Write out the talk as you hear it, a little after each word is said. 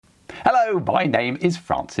Hello, my name is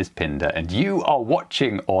Francis Pinder, and you are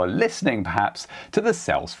watching or listening perhaps to the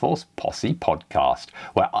Salesforce Posse podcast,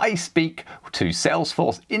 where I speak to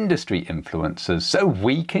Salesforce industry influencers so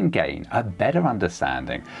we can gain a better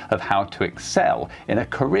understanding of how to excel in a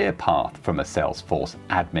career path from a Salesforce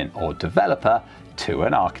admin or developer to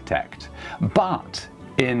an architect. But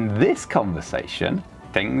in this conversation,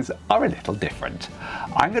 things are a little different.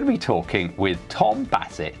 I'm going to be talking with Tom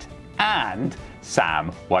Bassett and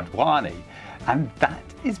Sam Wadhwani, and that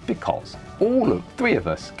is because all three of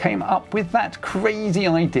us came up with that crazy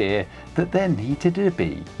idea that there needed to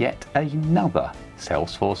be yet another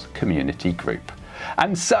Salesforce community group.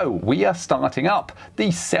 And so we are starting up the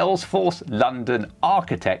Salesforce London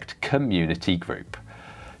Architect Community Group.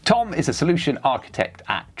 Tom is a solution architect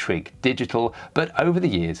at Trig Digital, but over the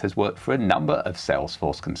years has worked for a number of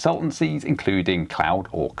Salesforce consultancies, including Cloud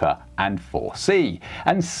Orca and 4C.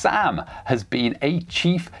 And Sam has been a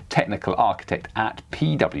chief technical architect at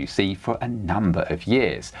PwC for a number of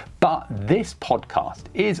years. But this podcast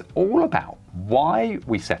is all about why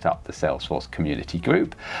we set up the Salesforce Community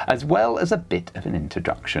Group, as well as a bit of an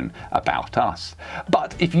introduction about us.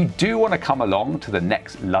 But if you do want to come along to the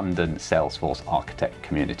next London Salesforce Architect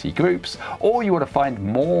Community Groups, or you want to find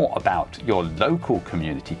more about your local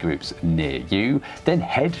community groups near you, then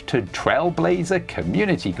head to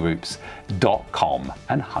trailblazercommunitygroups.com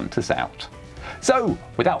and hunt us out. So,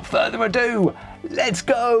 without further ado, let's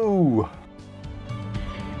go!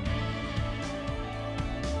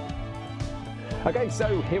 Okay,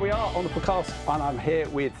 so here we are on the podcast, and I'm here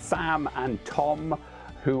with Sam and Tom,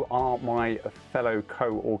 who are my fellow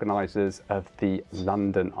co-organisers of the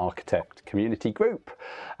London Architect Community Group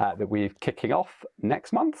that we're kicking off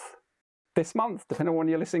next month, this month, depending on when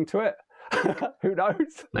you're listening to it. Who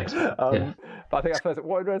knows? Next month, yeah. But I think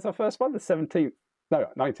what was our first one? The 17th? No,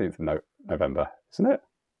 19th of November, isn't it?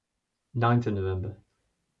 9th of November.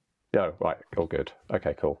 Yeah, right. All good.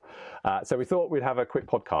 Okay, cool. So we thought we'd have a quick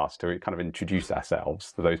podcast to kind of introduce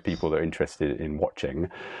ourselves to those people that are interested in watching.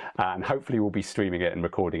 And hopefully we'll be streaming it and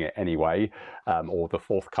recording it anyway, or the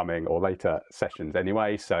forthcoming or later sessions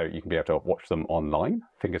anyway. So you can be able to watch them online,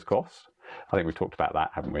 fingers crossed. I think we've talked about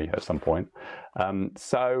that, haven't we, at some point?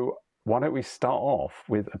 So why don't we start off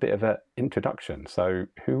with a bit of an introduction? So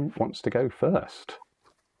who wants to go first?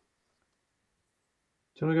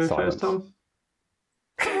 Do you want to go first, Tom?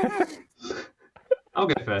 I'll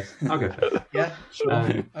go first. Yeah,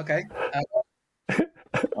 sure. Okay.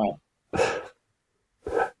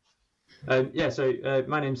 So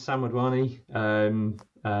my name's Sam Wadhwani.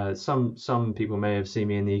 Some people may have seen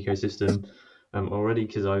me in the ecosystem already,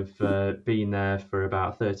 because I've been there for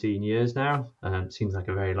about 13 years now. Seems like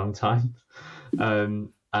a very long time.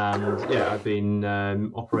 I've been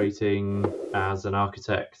operating as an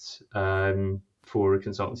architect for a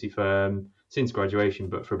consultancy firm since graduation,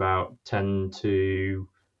 but for about 10 to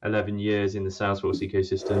 11 years in the Salesforce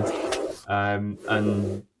ecosystem.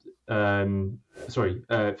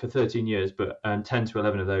 For 13 years, but 10 to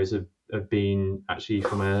 11 of those have been actually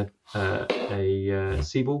from a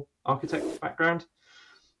Siebel architect background.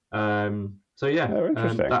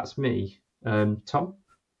 That's me. Tom?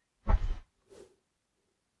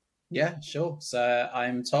 Yeah, sure. So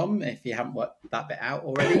I'm Tom, if you haven't worked that bit out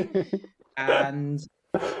already. And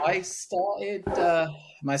I started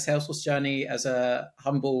my Salesforce journey as a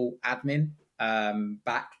humble admin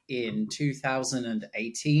back in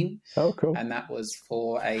 2018. Oh, cool. And that was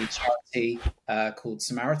for a charity called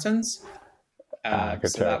Samaritans.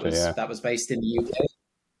 That was based in the UK.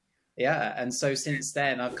 Yeah, and so since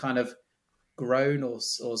then I've kind of grown or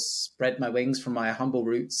spread my wings from my humble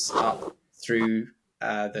roots up through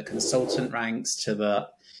the consultant ranks to the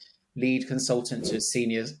lead consultant to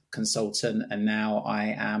senior consultant, and now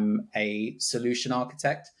I am a solution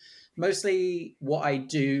architect. Mostly what I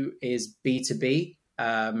do is B2B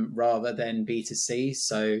rather than B2C.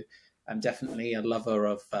 So I'm definitely a lover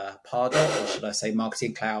of Pardot, or should I say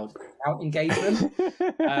Marketing Cloud account engagement.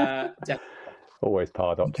 Always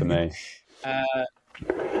Pardot to me.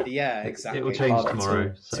 Yeah, exactly. It will change Pardot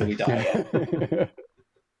tomorrow. Till we die.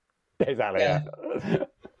 Exactly, yeah.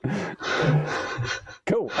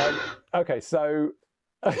 Cool. Okay, so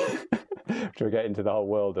should we get into the whole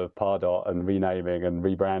world of Pardot and renaming and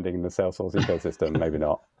rebranding the Salesforce ecosystem? Maybe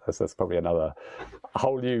not. That's probably another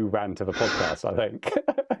whole new rant of a podcast, I think.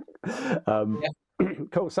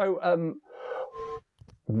 Cool. So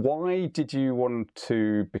why did you want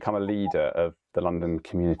to become a leader of the London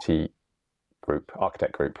Community Group,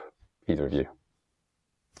 Architect Group, either of you?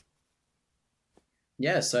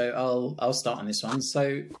 Yeah, so I'll start on this one.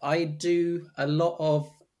 So I do a lot of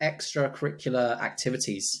extracurricular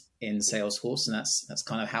activities in Salesforce, and that's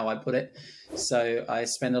kind of how I put it. So I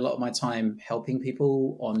spend a lot of my time helping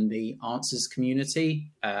people on the Answers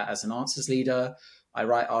community as an Answers leader. I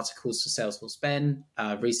write articles for Salesforce Ben.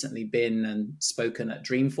 I've recently been and spoken at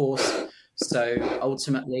Dreamforce. So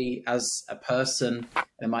ultimately, as a person,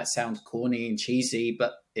 it might sound corny and cheesy,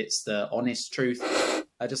 but it's the honest truth.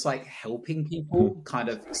 I just like helping people, kind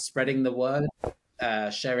of spreading the word,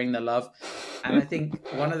 sharing the love. And I think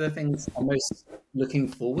one of the things I'm most looking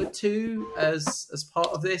forward to as part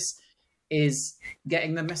of this is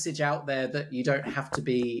getting the message out there that you don't have to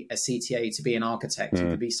be a CTA to be an architect. You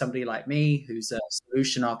could be somebody like me who's a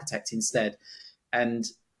solution architect instead, and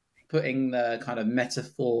putting the kind of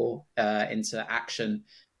metaphor into action.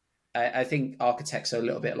 I think architects are a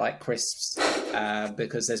little bit like crisps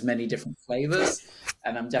because there's many different flavors,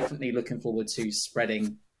 and I'm definitely looking forward to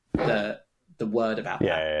spreading the word about that.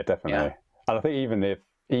 Yeah, definitely. Yeah. And I think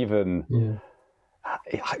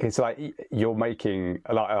it's like you're making,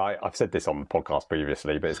 like I've said this on the podcast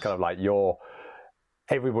previously, but it's kind of like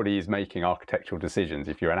everybody is making architectural decisions.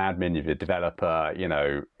 If you're an admin, if you're a developer,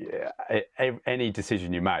 any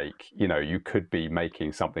decision you make, you could be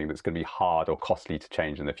making something that's going to be hard or costly to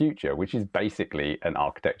change in the future, which is basically an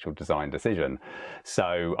architectural design decision.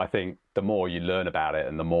 So I think the more you learn about it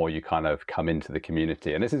and the more you kind of come into the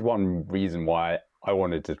community, and this is one reason why I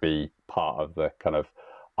wanted to be part of the kind of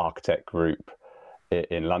architect group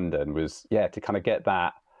in London, was to kind of get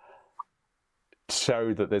that,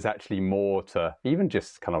 show that there's actually more to even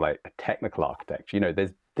just kind of like a technical architecture.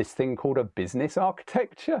 There's this thing called a business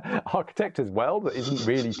architect as well that isn't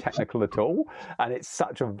really technical at all, and it's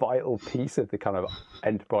such a vital piece of the kind of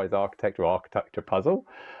enterprise architecture puzzle.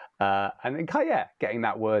 And then getting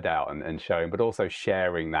that word out and showing, but also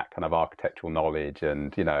sharing that kind of architectural knowledge.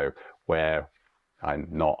 And where I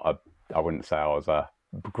wouldn't say I was a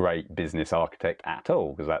great business architect at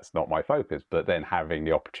all, because that's not my focus, but then having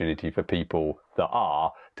the opportunity for people that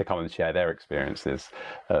are to come and share their experiences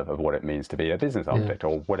of what it means to be a business architect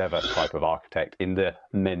or whatever type of architect in the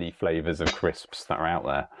many flavors of crisps that are out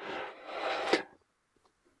there.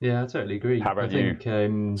 Yeah, I totally agree. How about you,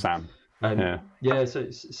 Sam? So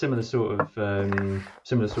it's similar sort of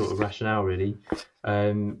rationale, really.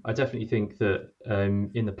 I definitely think that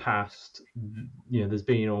in the past, there's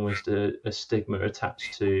been almost a stigma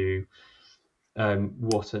attached to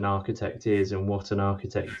what an architect is and what an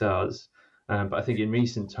architect does. But I think in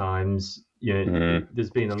recent times,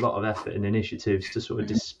 there's been a lot of effort and initiatives to sort of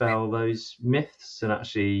dispel those myths and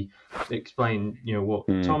actually explain, what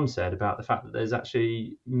Tom said about the fact that there's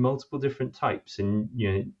actually multiple different types, and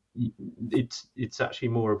it's actually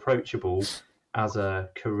more approachable as a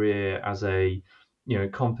career, as a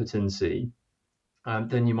competency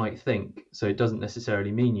than you might think. So it doesn't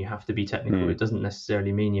necessarily mean you have to be technical. It doesn't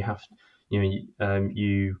necessarily mean you have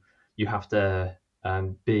you have to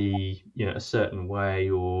be a certain way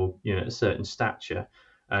or a certain stature.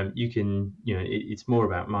 You can it's more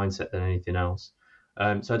about mindset than anything else.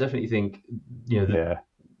 So I definitely think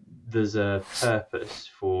there's a purpose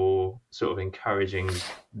for sort of encouraging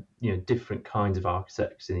different kinds of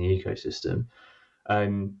architects in the ecosystem.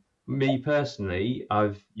 Me personally,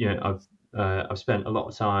 I've spent a lot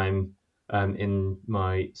of time in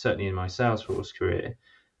my Salesforce career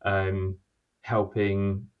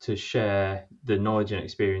helping to share the knowledge and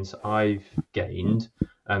experience I've gained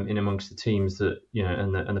in amongst the teams that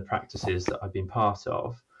and the practices that I've been part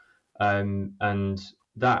of, and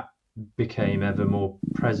that became ever more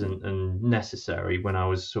present and necessary when I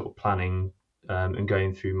was sort of planning and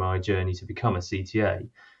going through my journey to become a CTA,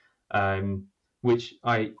 which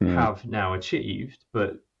I have now achieved.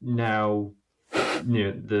 But now,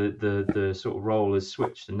 the sort of role has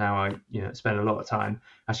switched, and now I spend a lot of time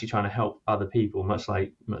actually trying to help other people, much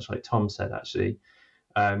like Tom said, actually.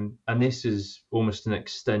 And this is almost an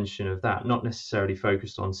extension of that, not necessarily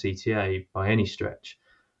focused on CTA by any stretch.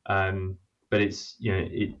 But it's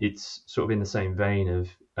it's sort of in the same vein of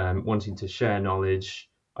wanting to share knowledge.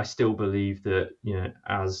 I still believe that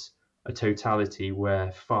as a totality,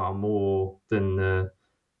 we're far more than the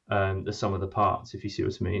sum of the parts, if you see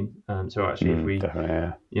what I mean. So actually, if we is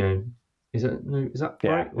that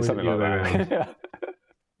right? Or something like that.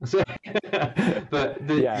 But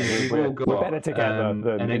we're better together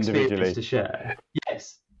than individually to share.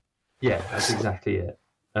 Yes, that's exactly it.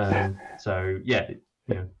 So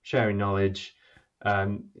sharing knowledge,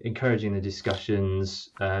 encouraging the discussions,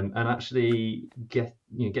 and actually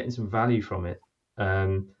getting some value from it.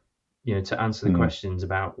 To answer the questions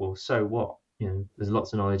about, well, so what? There's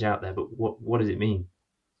lots of knowledge out there, but what does it mean?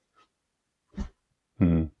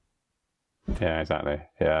 Yeah, exactly.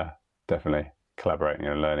 Yeah, definitely collaborating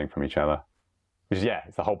and learning from each other. which is,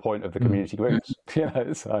 it's the whole point of the community groups.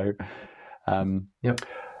 So Yep.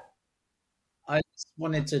 I just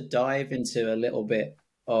wanted to dive into a little bit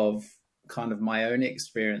of kind of my own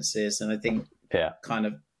experiences, and I think kind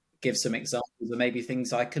of give some examples of maybe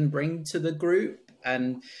things I can bring to the group.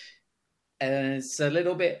 And it's a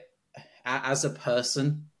little bit, as a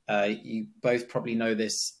person, you both probably know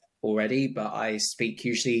this already, but I speak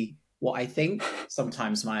usually what I think.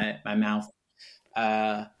 Sometimes my mouth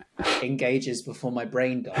engages before my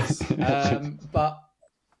brain does. But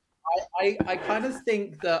I kind of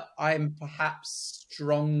think that I'm perhaps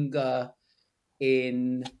stronger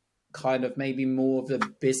in kind of maybe more of the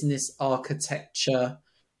business architecture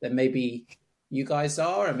than maybe you guys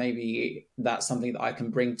are, and maybe that's something that I can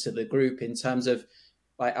bring to the group in terms of,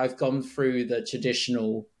 like, I've gone through the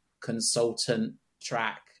traditional consultant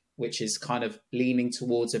track, which is kind of leaning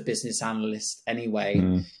towards a business analyst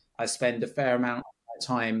anyway. I spend a fair amount of my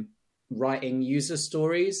time writing user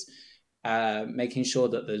stories, making sure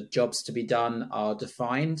that the jobs to be done are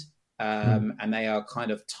defined, and they are kind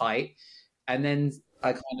of tight. And then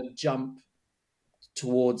I kind of jump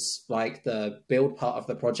towards like the build part of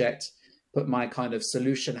the project, put my kind of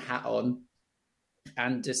solution hat on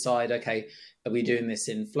and decide, okay, are we doing this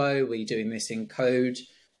in flow? Are we doing this in code?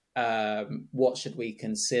 What should we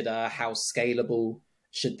consider? How scalable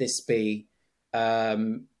should this be?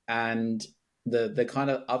 And the kind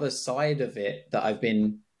of other side of it that I've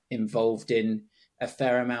been involved in a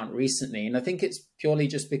fair amount recently, and I think it's purely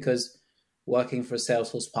just because working for a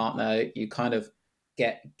Salesforce partner, you kind of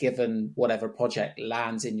get given whatever project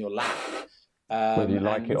lands in your lap. Whether you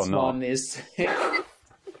like it or not. One is,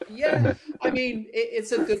 yeah, I mean,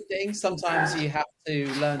 it's a good thing. Sometimes you have to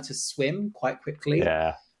learn to swim quite quickly.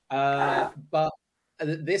 Yeah. But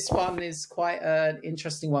this one is quite an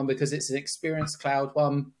interesting one because it's an Experience Cloud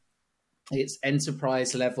one. It's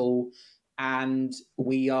enterprise level, and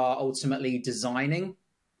we are ultimately designing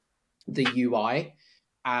the UI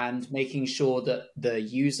and making sure that the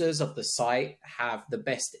users of the site have the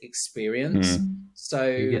best experience. So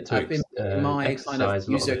you get to I've been my kind of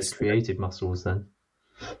user creative muscles then.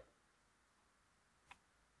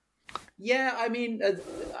 Yeah, I mean,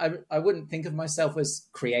 I wouldn't think of myself as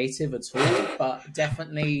creative at all, but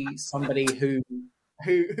definitely somebody who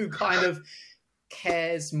kind of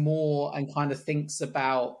cares more and kind of thinks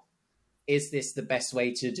about, is this the best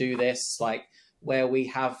way to do this? Like, where we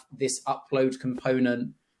have this upload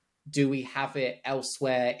component, do we have it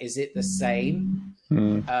elsewhere? Is it the same?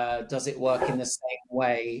 Does it work in the same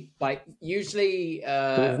way? Like, usually,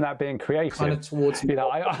 isn't that being creative? Kind of towards, you know,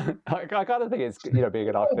 I kind of think it's, you know, being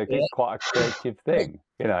an architect is quite a creative thing,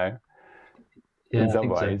 you know, in some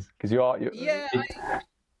ways, because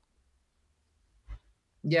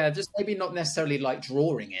you're just maybe not necessarily like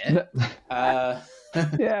drawing it. Yeah,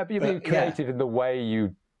 but you're being creative in the way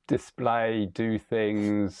you display, do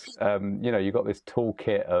things. You know, you've got this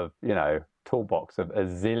toolkit of, you know, toolbox of a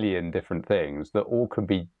zillion different things that all can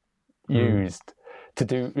be used to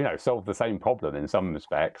do, you know, solve the same problem in some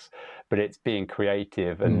respects, but it's being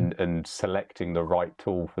creative and selecting the right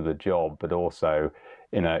tool for the job, but also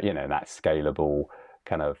in a, you know, that scalable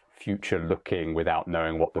kind of future looking without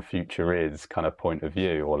knowing what the future is kind of point of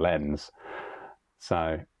view or lens.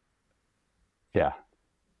 So yeah,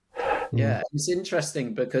 it's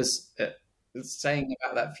interesting because saying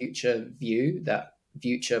about that future view, that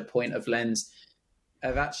future point of lens,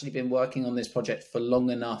 I've actually been working on this project for long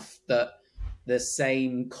enough that the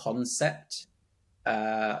same concept,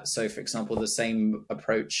 so for example, the same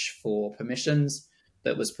approach for permissions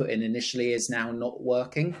that was put in initially is now not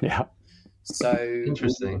working. Yeah. So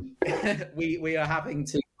interesting. we are having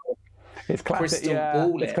to it's classic, crystal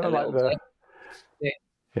ball it's it kind of like bit.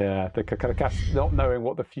 The kind of not knowing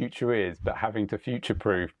what the future is, but having to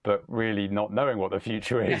future-proof, but really not knowing what the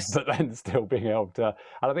future is, but then still being able to.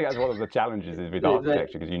 And I think that's one of the challenges is with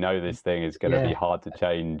architecture, because you know this thing is going to be hard to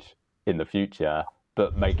change in the future,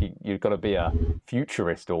 but you've got to be a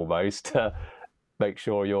futurist almost to make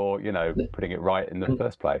sure you're, you know, putting it right in the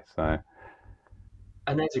first place. So.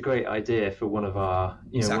 And that's a great idea for one of our,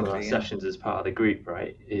 you know, one of our sessions as part of the group,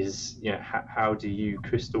 right? Is, you know, how do you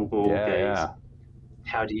crystal ball gaze? Yeah.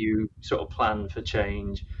 How do you sort of plan for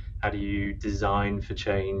change? How do you design for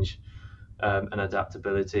change and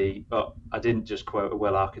adaptability? But I didn't just quote a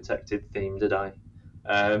well-architected theme, did I?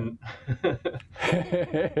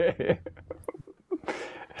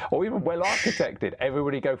 Or even well-architected.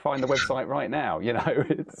 Everybody go find the website right now. You know,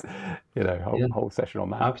 it's, you know, whole session on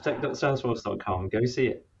that. Architect.salesforce.com. Go see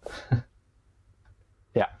it.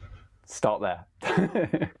 Yeah, start there.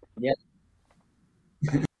 Yeah.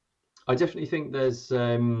 I definitely think there's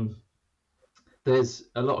there's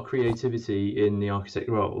a lot of creativity in the architect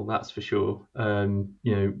role, that's for sure.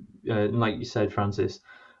 Like you said, Francis,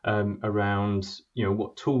 around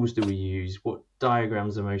what tools do we use, what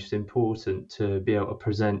diagrams are most important to be able to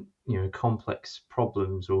present complex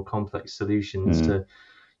problems or complex solutions to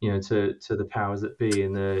the powers that be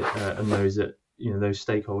and those that those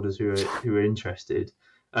stakeholders who are interested.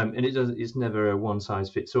 And it's never a one size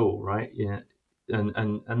fits all, right?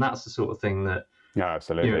 And that's the sort of thing that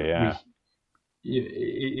absolutely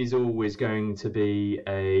it is always going to be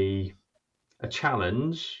a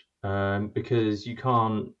challenge, because you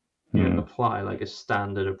can't apply like a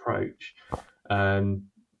standard approach.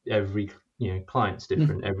 Every client's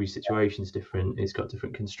different, every situation's different, it's got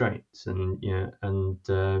different constraints and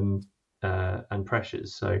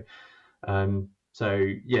pressures. I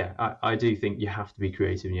do think you have to be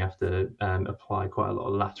creative and you have to apply quite a lot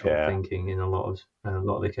of lateral thinking in a lot of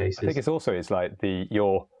the cases. I think it's like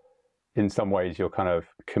you're in some ways you're kind of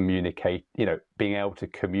communicate, being able to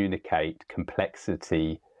communicate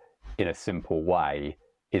complexity in a simple way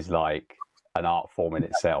is like an art form in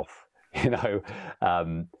itself, and that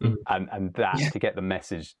to get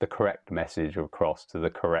the correct message across to the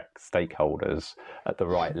correct stakeholders at the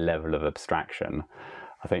right level of abstraction,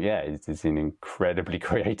 I think, it's an incredibly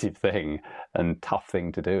creative thing and tough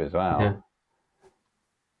thing to do as well.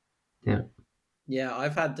 Yeah,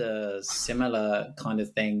 I've had a similar kind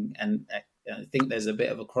of thing, and I think there's a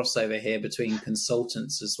bit of a crossover here between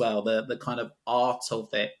consultants as well. The kind of art of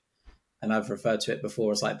it, and I've referred to it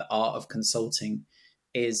before as like the art of consulting,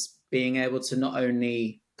 is being able to not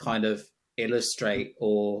only kind of illustrate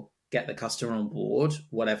or get the customer on board,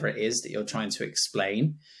 whatever it is that you're trying to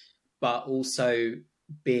explain, but also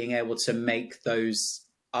being able to make those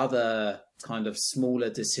other kind of smaller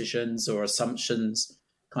decisions or assumptions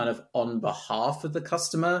kind of on behalf of the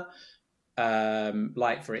customer.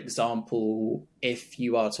 Like, for example, if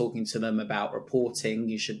you are talking to them about reporting,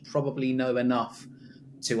 you should probably know enough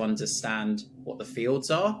to understand what the fields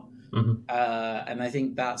are. And I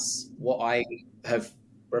think that's what I have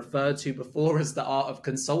referred to before as the art of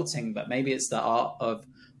consulting, but maybe it's the art of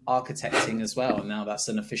architecting as well. Now that's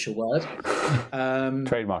an official word.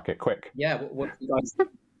 Trademark it quick. Yeah. What do you guys?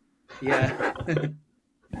 Yeah.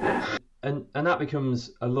 And that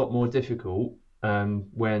becomes a lot more difficult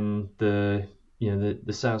when the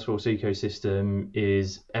Salesforce ecosystem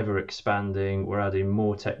is ever expanding. We're adding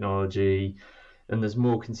more technology, and there's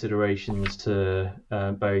more considerations to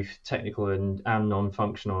both technical and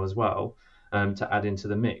non-functional as well to add into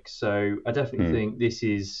the mix. So I definitely think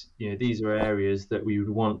these are areas that we would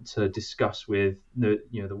want to discuss with the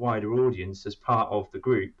wider audience as part of the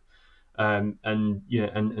group,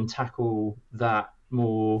 and tackle that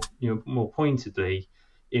more pointedly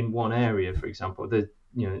in one area. For example,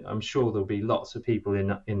 I'm sure there'll be lots of people in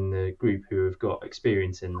the group who have got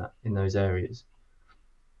experience in those areas.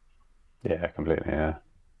 Yeah, completely. Yeah,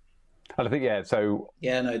 and I think no,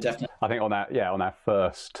 definitely. I think on our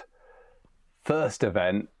first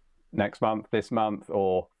event next month, this month,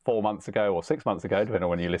 or 4 months ago, or 6 months ago, depending on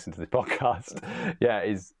when you listen to this podcast.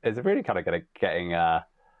 Is really kind of getting.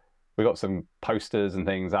 We've got some posters and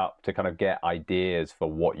things up to kind of get ideas for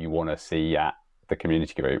what you want to see at the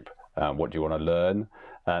community group. What do you want to learn?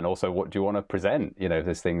 And also, what do you want to present? If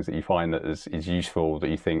there's things that you find that is useful that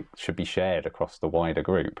you think should be shared across the wider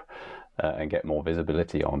group and get more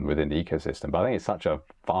visibility on within the ecosystem. But I think it's such a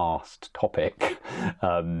vast topic.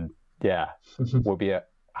 We'll be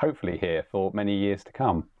hopefully here for many years to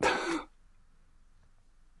come.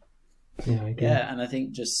 And I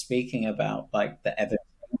think just speaking about like the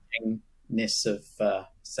ever-changingness of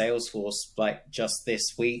Salesforce, like just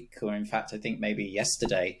this week, or in fact, I think maybe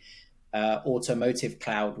yesterday, Automotive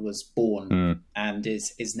Cloud was born and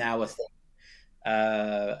is now a thing.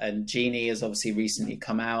 And Genie has obviously recently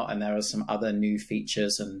come out, and there are some other new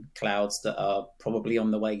features and clouds that are probably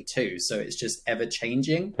on the way too. So it's just ever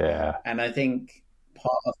changing. Yeah. And I think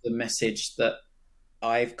part of the message that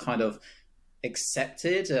I've kind of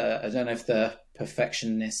accepted, I don't know if the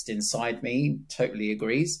perfectionist inside me totally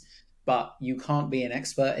agrees, but you can't be an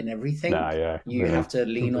expert in everything. You have to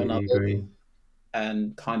lean on others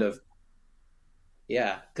and kind of,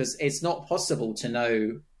 because it's not possible to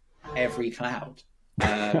know every cloud.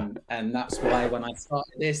 And that's why when I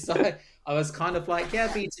started this, I was kind of like,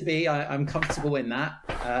 B2B, I'm comfortable in that.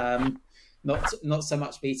 Not so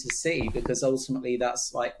much B2C, because ultimately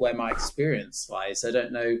that's like where my experience lies. I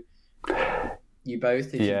don't know you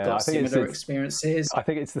both, if you've got similar experiences. I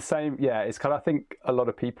think it's the same. Yeah, it's kind of, I think a lot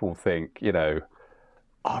of people think,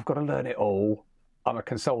 I've got to learn it all. I'm a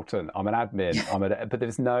consultant, I'm an admin, but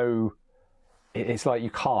there's no it's like you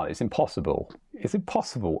can't. It's impossible. It's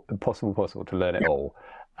impossible to learn it all.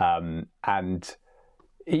 And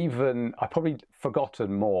even I've probably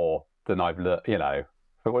forgotten more than I've learned. You know,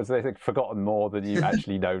 what do they think? Forgotten more than you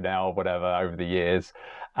actually know now, or whatever, over the years.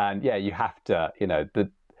 And yeah, you have to. You know,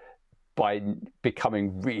 by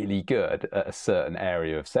becoming really good at a certain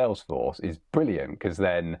area of Salesforce is brilliant, because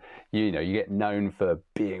then you get known for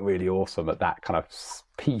being really awesome at that kind of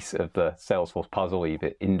piece of the Salesforce puzzle,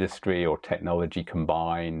 either industry or technology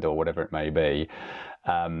combined or whatever it may be.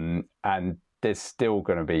 And there's still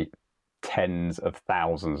going to be tens of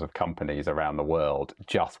thousands of companies around the world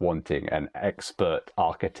just wanting an expert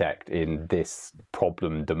architect in this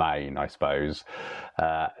problem domain, I suppose.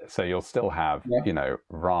 So you'll still have,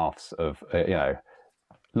 rafts of,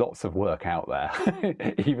 lots of work out there,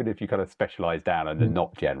 even if you kind of specialize down and are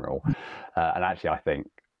not general. And actually, I think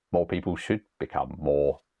more people should become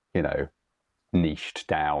more, niched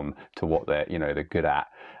down to what they're good at.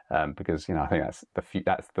 Because I think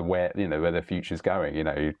that's the where the future's going.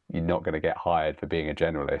 You're not going to get hired for being a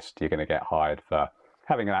generalist. You're going to get hired for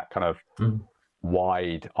having that kind of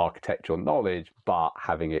wide architectural knowledge, but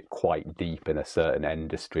having it quite deep in a certain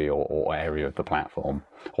industry or area of the platform,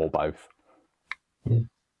 or both. Yeah.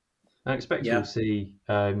 I expect you'll see,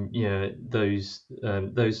 those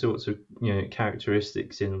sorts of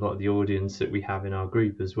characteristics in a lot of the audience that we have in our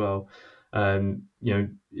group as well. How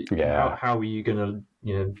are you going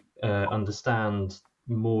to understand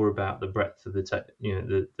more about the breadth of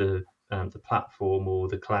the platform or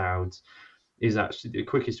the clouds? Is actually the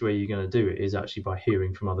quickest way you're going to do it is actually by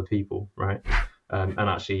hearing from other people, right? And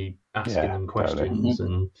actually asking them questions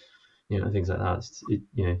and things like that.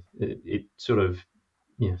 It sort of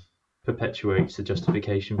perpetuates the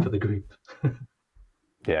justification for the group.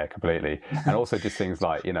 Yeah, completely. And also just things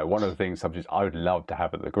like, one of the things I would love to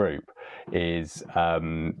have at the group is,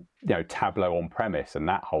 Tableau on premise and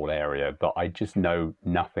that whole area, but I just know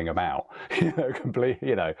nothing about,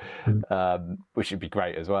 completely, which would be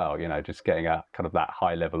great as well, just getting a kind of that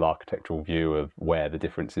high level architectural view of where the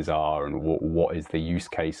differences are and what is the use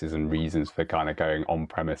cases and reasons for kind of going on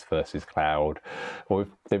premise versus cloud, or if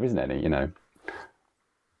there isn't any,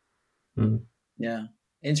 Yeah.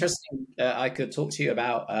 Interesting. I could talk to you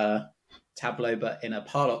about Tableau, but in a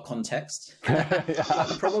Parlock context.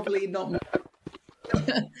 Probably not.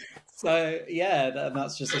 So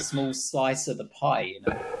that's just a small slice of the pie,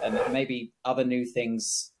 and maybe other new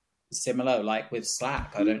things similar, like with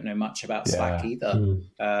Slack. I don't know much about Slack either.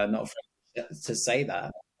 Not afraid to say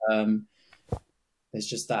that. There's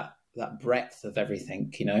just that breadth of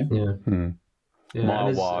everything, Yeah.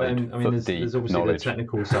 Mile wide. There's obviously knowledge. The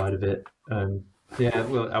technical side of it.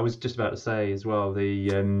 Well, I was just about to say as well, the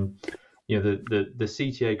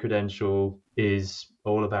CTA credential is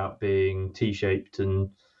all about being T-shaped and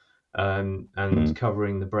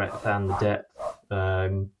covering the breadth and the depth.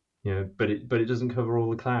 But it doesn't cover all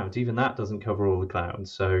the clouds. Even that doesn't cover all the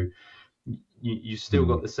clouds. So you still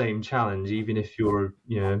got the same challenge, even if you're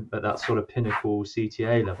at that sort of pinnacle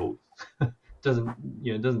CTA level.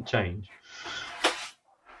 doesn't change.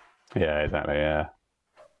 Yeah, exactly. Yeah,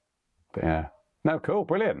 but yeah. No, cool,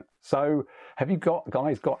 brilliant. So, have you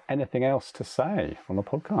guys got anything else to say on the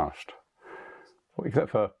podcast? Except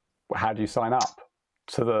for, how do you sign up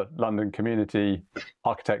to the London Community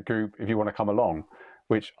Architect Group if you want to come along?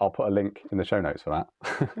 Which I'll put a link in the show notes for that.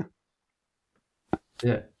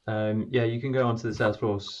 You can go onto the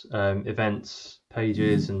Salesforce events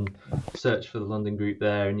pages and search for the London Group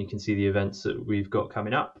there, and you can see the events that we've got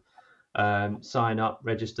coming up. Sign up,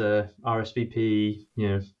 register, RSVP,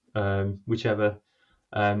 whichever,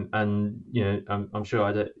 and I'm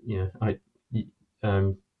sure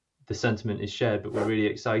the sentiment is shared, but we're really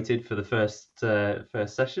excited for the first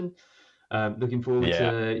session. Looking forward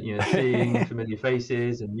to seeing familiar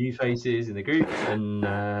faces and new faces in the group, and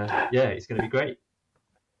it's going to be great.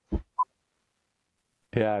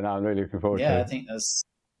 Yeah, no, I'm really looking forward to it. I think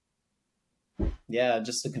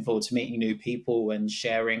just looking forward to meeting new people and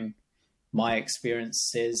sharing my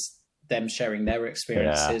experiences, them sharing their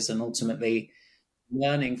experiences, and ultimately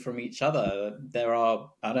learning from each other. There are,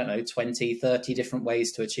 20, 30 different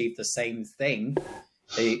ways to achieve the same thing.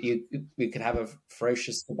 We could have a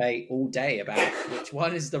ferocious debate all day about which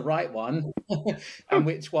one is the right one and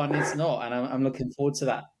which one is not. And I'm looking forward to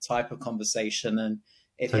that type of conversation. And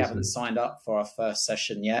if you haven't signed up for our first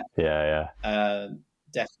session yet, definitely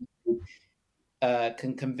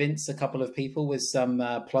can convince a couple of people with some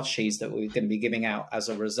plushies that we're going to be giving out as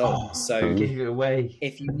a result. So give it away.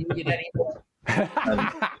 If you needed any more,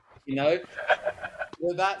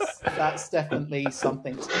 well, that's definitely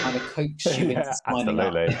something to kind of coach you into signing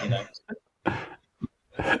up.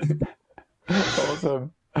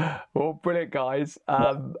 Awesome. Well, brilliant, guys.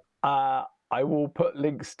 I will put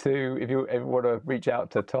links to, if you ever want to reach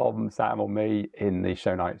out to Tom, Sam, or me in the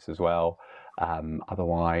show notes as well.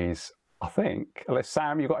 Otherwise, I think, unless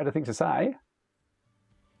Sam, you got anything to say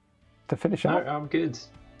to finish up? No, I'm good.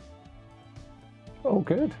 Oh,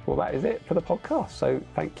 good. Well, that is it for the podcast. So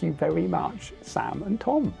thank you very much, Sam and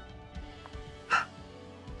Tom.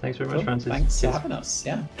 Thanks very much, Francis. Thanks for having us.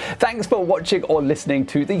 Yeah. Thanks for watching or listening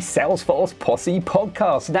to the Salesforce Posse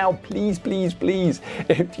podcast. Now, please,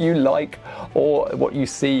 if you like or what you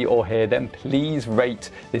see or hear, then please rate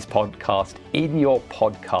this podcast in your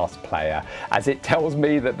podcast player, as it tells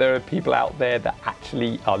me that there are people out there that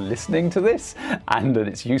actually are listening to this and that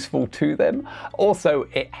it's useful to them. Also,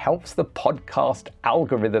 it helps the podcast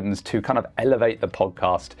algorithms to kind of elevate the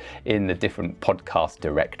podcast in the different podcast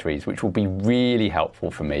directories, which will be really helpful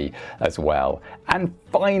for me as well. And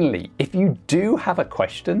finally, if you do have a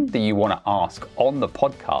question that you want to ask on the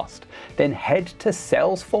podcast, then head to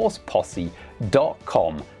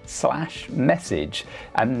salesforceposse.com/message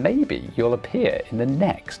and maybe you'll appear in the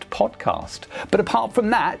next podcast. But apart from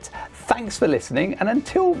that, thanks for listening, and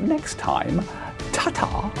until next time,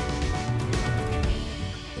 ta-ta.